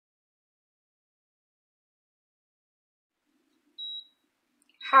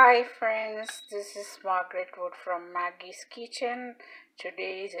Hi friends, this is Margaret from Maggie's Kitchen.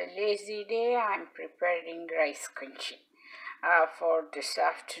 Today is a lazy day. I'm preparing rice kanji for this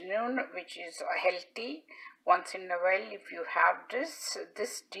afternoon, which is healthy. Once in a while, if you have this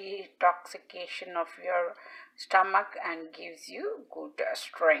detoxification of your stomach and gives you good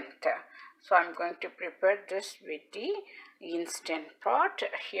strength. So I'm going to prepare this with the instant pot.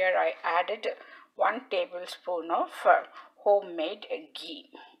 Here I added 1 tablespoon of homemade ghee.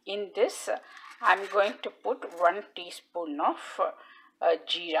 In this, I'm going to put 1 teaspoon of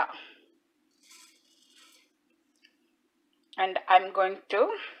jeera. And I'm going to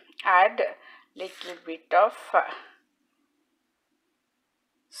add little bit of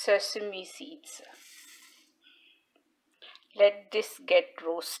sesame seeds. Let this get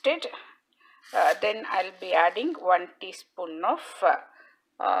roasted. Then I'll be adding 1 teaspoon of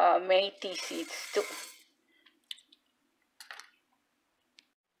methi seeds too.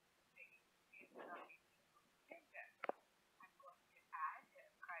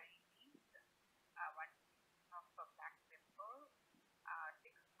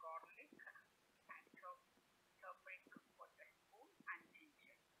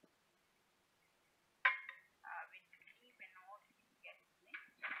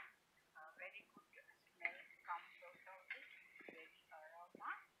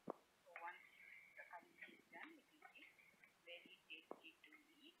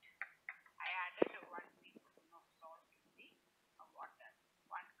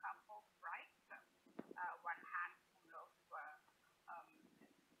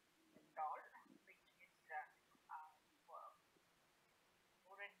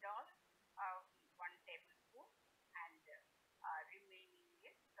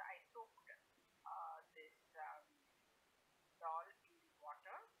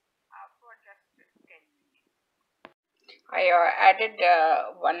 I added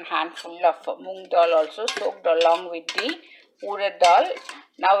 1 handful of moong dal also soaked along with the urad dal.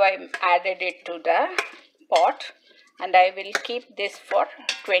 Now I added it to the pot and I will keep this for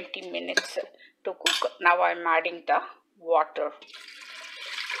 20 minutes to cook. Now I am adding the water.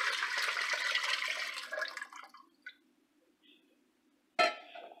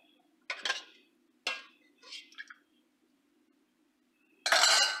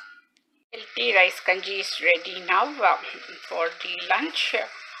 Healthy rice kanji is ready now for the lunch.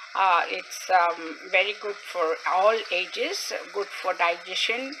 It's very good for all ages, good for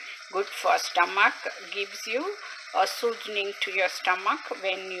digestion, good for stomach, gives you a soothing to your stomach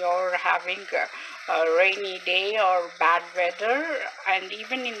when you're having a rainy day or bad weather, and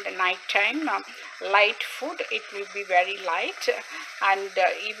even in the night time, light food, it will be very light, and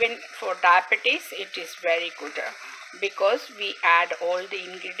even for diabetes it is very good. Because we add all the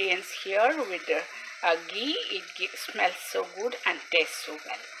ingredients here with ghee, it smells so good and tastes so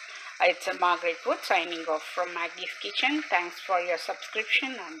well. It's Margaret Wood signing off from Maggie's Kitchen. Thanks for your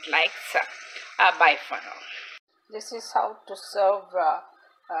subscription and likes. Bye for now. This is how to serve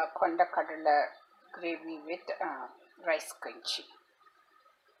konda kadala gravy with rice kanji.